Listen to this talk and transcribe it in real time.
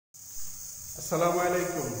Assalamu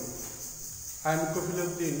alaikum. I am Kafil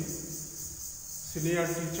Uddin, senior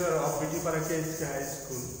teacher of Bhitipara K.H.K. High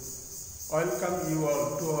School. Welcome you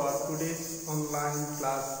all to our today's online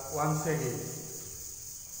class once again.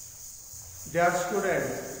 Dear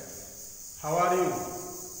students, how are you?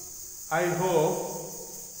 I hope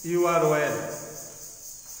you are well.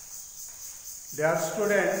 Dear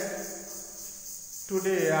students,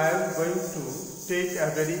 today I am going to take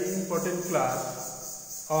a very important class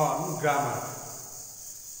on grammar.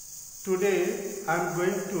 Today I am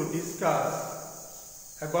going to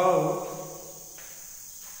discuss about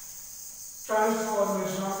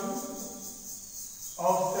transformation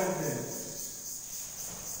of sentence,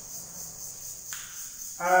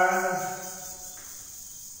 and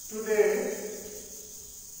today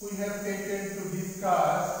we have taken to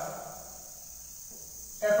discuss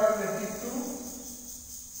affirmative to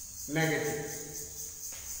negative.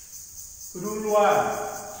 Rule 1.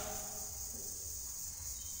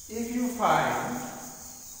 If you find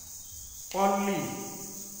only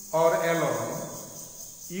or alone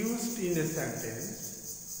used in a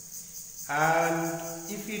sentence, and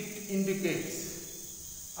if it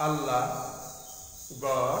indicates Allah,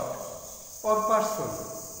 God or person,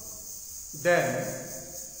 then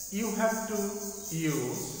you have to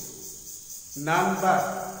use none but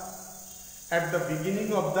at the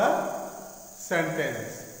beginning of the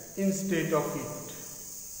sentence instead of it.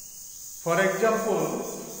 For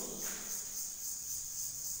example,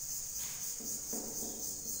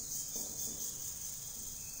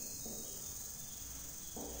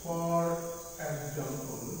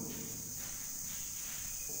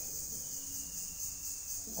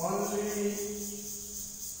 only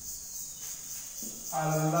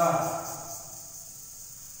Allah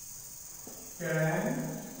can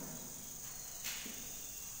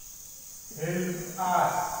help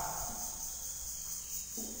us,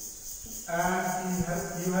 and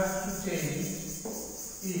you have to change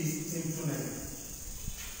it into negative.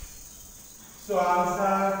 So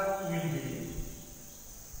answer will be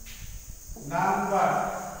none but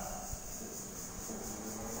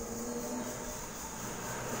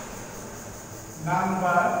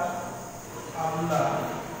Allah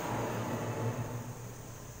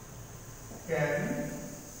can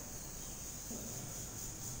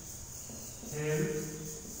help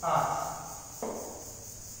us.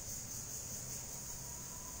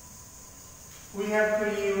 We have to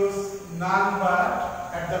use none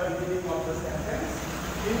but at the beginning of the sentence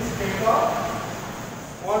instead of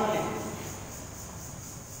only.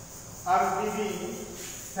 I am giving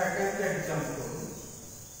second example.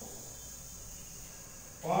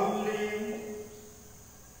 Only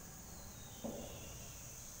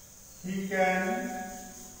he can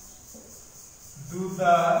do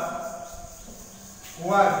the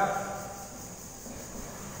work.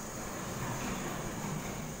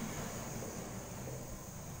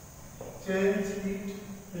 Change it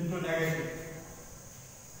into negative.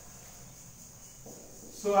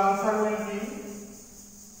 So answer will be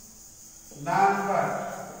none but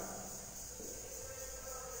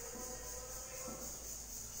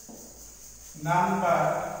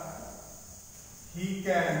he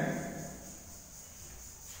can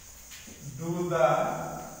do the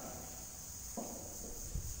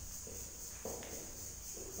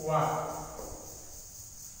work.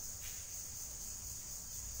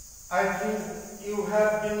 I think you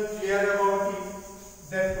have been clear about it,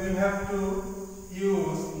 that we have to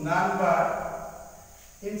use none but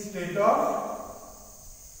instead of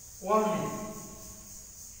only.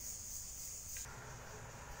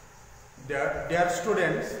 Dear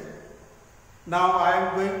students, now I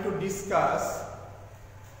am going to discuss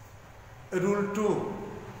Rule 2.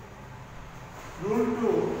 Rule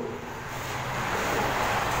 2,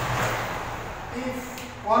 if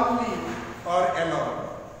only or alone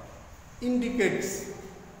indicates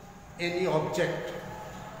any object,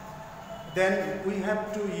 then we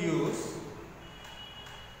have to use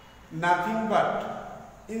nothing but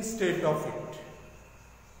instead of it.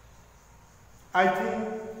 I think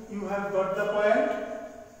you have got the point.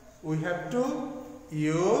 We have to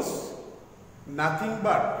use nothing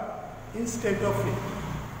but instead of it.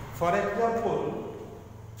 For example,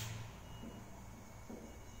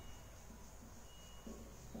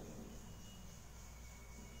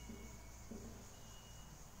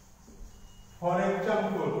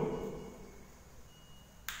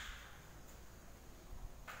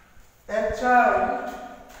 a child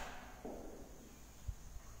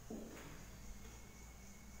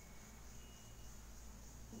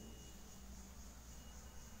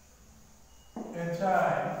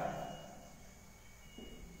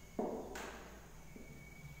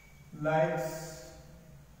likes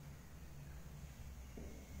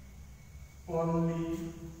only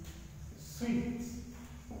sweets,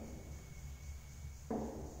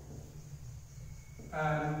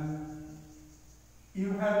 and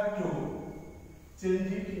you have to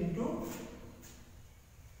change it into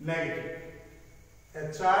negative.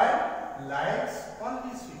 A child likes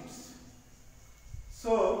only sweets.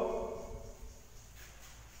 So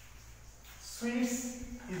sweets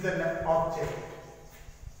is an object.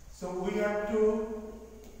 So we have to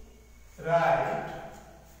write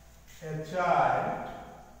a child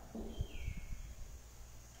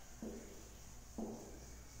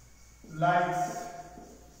likes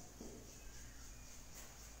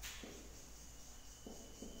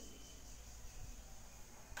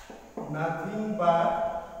nothing but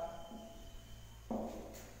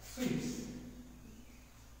sweets.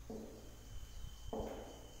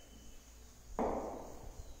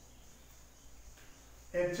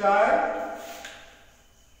 A child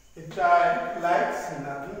likes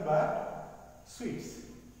nothing but sweets.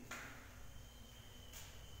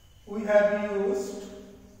 We have used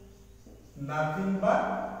nothing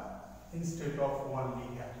but instead of only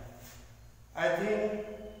here. I think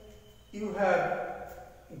you have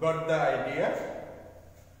got the idea.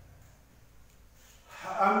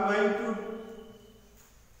 I am going to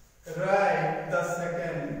write the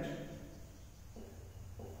second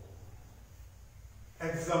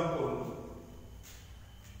example.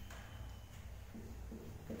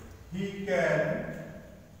 He can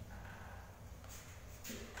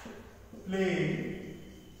play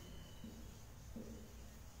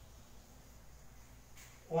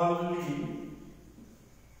only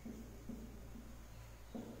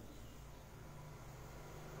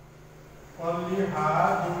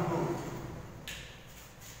ha-do-do.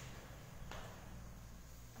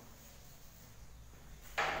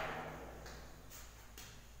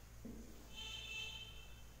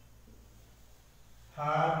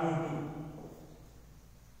 Ha-do-do.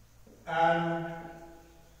 And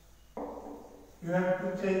you have to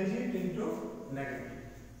change it into negative.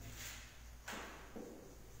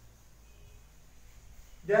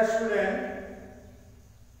 Dear student,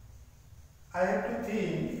 I have to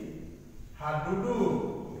think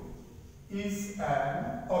ha-do-do is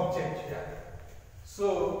an object here.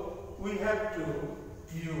 So we have to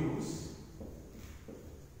use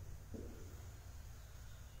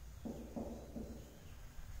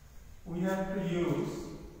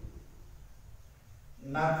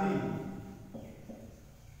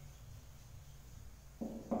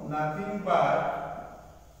nothing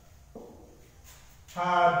but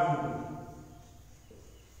ha-do-do.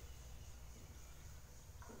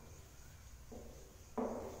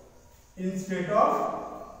 Instead of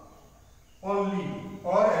only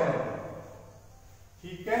or alone.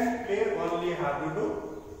 He can play only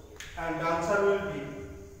ha-do-do, and answer will be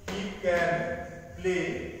he can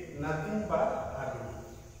play nothing but ha-do-do.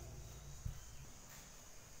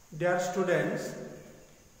 Dear students,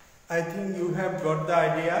 I think you have got the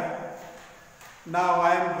idea. Now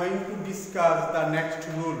I am going to discuss the next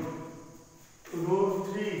rule. Rule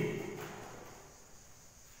 3.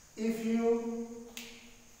 If you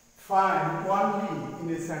find only in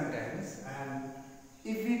a sentence and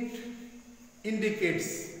if it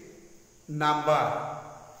indicates number,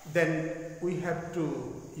 then we have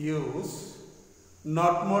to use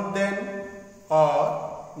not more than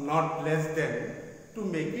or not less than to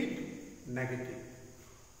make it negative.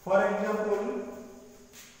 For example,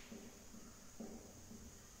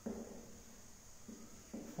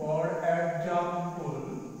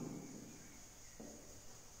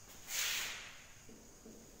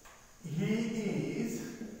 he is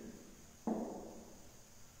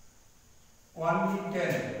only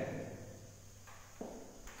 10.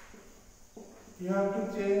 You have to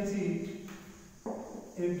change it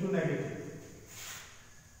into negative.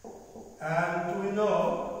 And we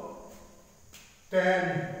know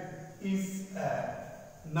 10 is a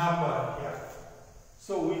number here.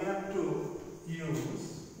 So we have to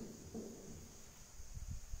use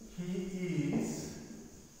he is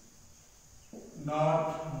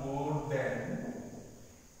not more than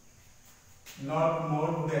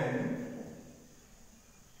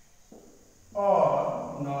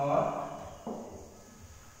or not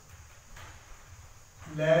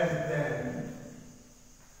less than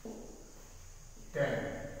 10.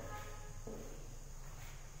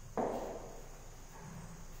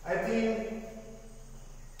 I think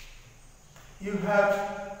you have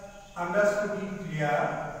understood it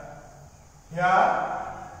clear. Here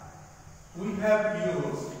we have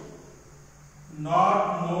used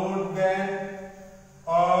not more than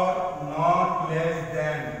or not less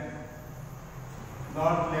than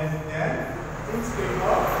instead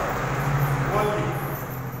of only.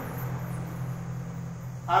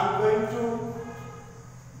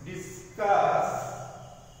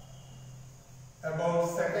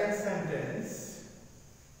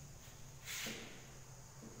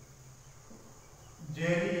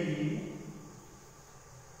 Jerry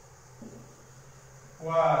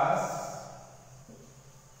was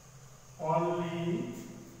only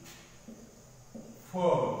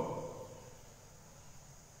 4,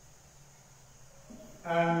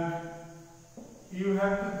 and you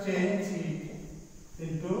have to change it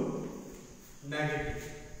into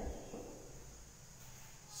negative.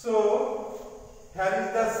 So here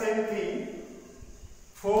is the same thing.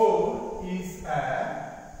 4 is a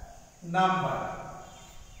number.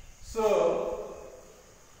 So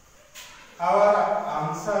our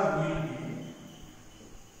answer will be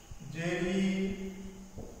Jerry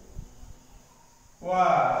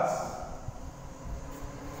was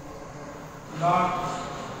not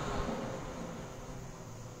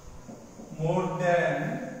more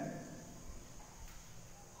than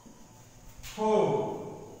 4.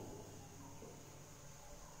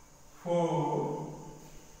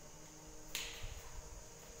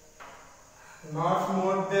 Not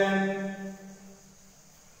more than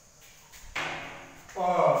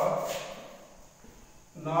or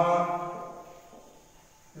not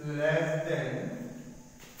less than,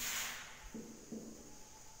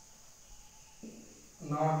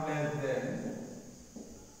 not less than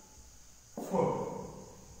 4.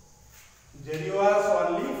 Jerry was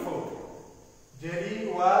only 4. Jerry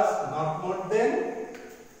was not more than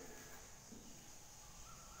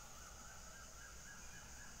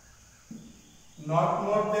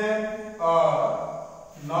or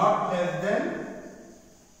not less than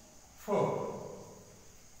 4.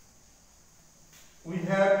 We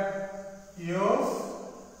have used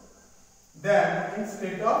them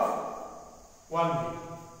instead of only.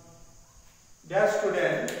 Dear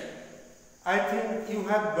student, I think you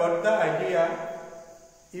have got the idea.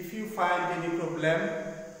 If you find any problem,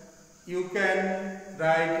 you can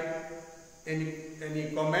write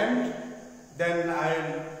any comment, then I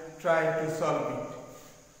will try to solve it.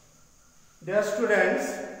 Dear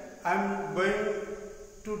students, I am going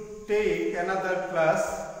to take another class.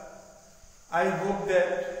 I hope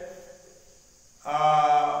that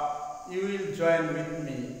you will join with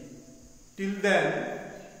me. Till then,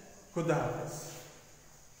 Khuda Hafiz.